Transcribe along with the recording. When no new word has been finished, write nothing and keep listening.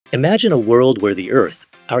Imagine a world where the Earth,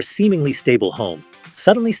 our seemingly stable home,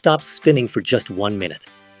 suddenly stops spinning for just 1 minute.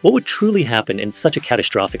 What would truly happen in such a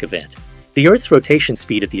catastrophic event? The Earth's rotation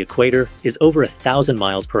speed at the equator is over 1,000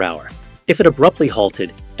 miles per hour. If it abruptly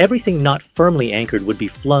halted, everything not firmly anchored would be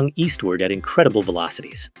flung eastward at incredible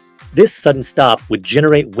velocities. This sudden stop would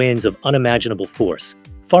generate winds of unimaginable force,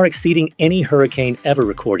 far exceeding any hurricane ever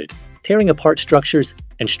recorded, tearing apart structures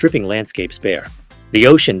and stripping landscapes bare. The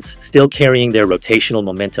oceans, still carrying their rotational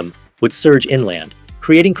momentum, would surge inland,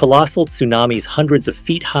 creating colossal tsunamis hundreds of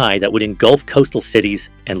feet high that would engulf coastal cities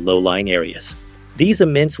and low-lying areas. These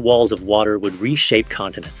immense walls of water would reshape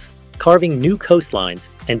continents, carving new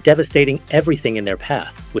coastlines and devastating everything in their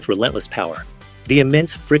path with relentless power. The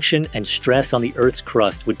immense friction and stress on the Earth's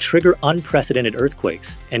crust would trigger unprecedented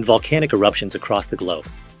earthquakes and volcanic eruptions across the globe.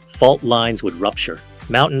 Fault lines would rupture,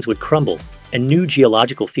 mountains would crumble, and new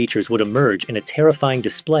geological features would emerge in a terrifying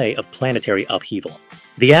display of planetary upheaval.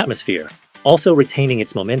 The atmosphere, also retaining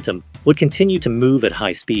its momentum, would continue to move at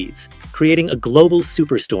high speeds, creating a global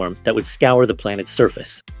superstorm that would scour the planet's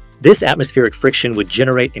surface. This atmospheric friction would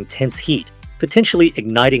generate intense heat, potentially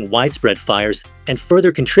igniting widespread fires and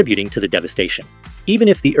further contributing to the devastation. Even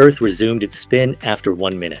if the Earth resumed its spin after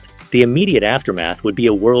 1 minute, the immediate aftermath would be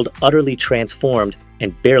a world utterly transformed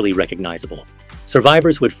and barely recognizable.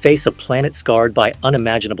 Survivors would face a planet scarred by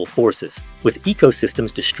unimaginable forces, with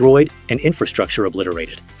ecosystems destroyed and infrastructure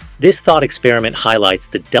obliterated. This thought experiment highlights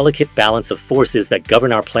the delicate balance of forces that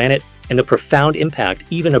govern our planet and the profound impact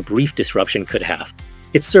even a brief disruption could have.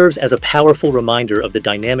 It serves as a powerful reminder of the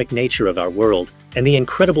dynamic nature of our world and the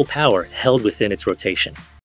incredible power held within its rotation.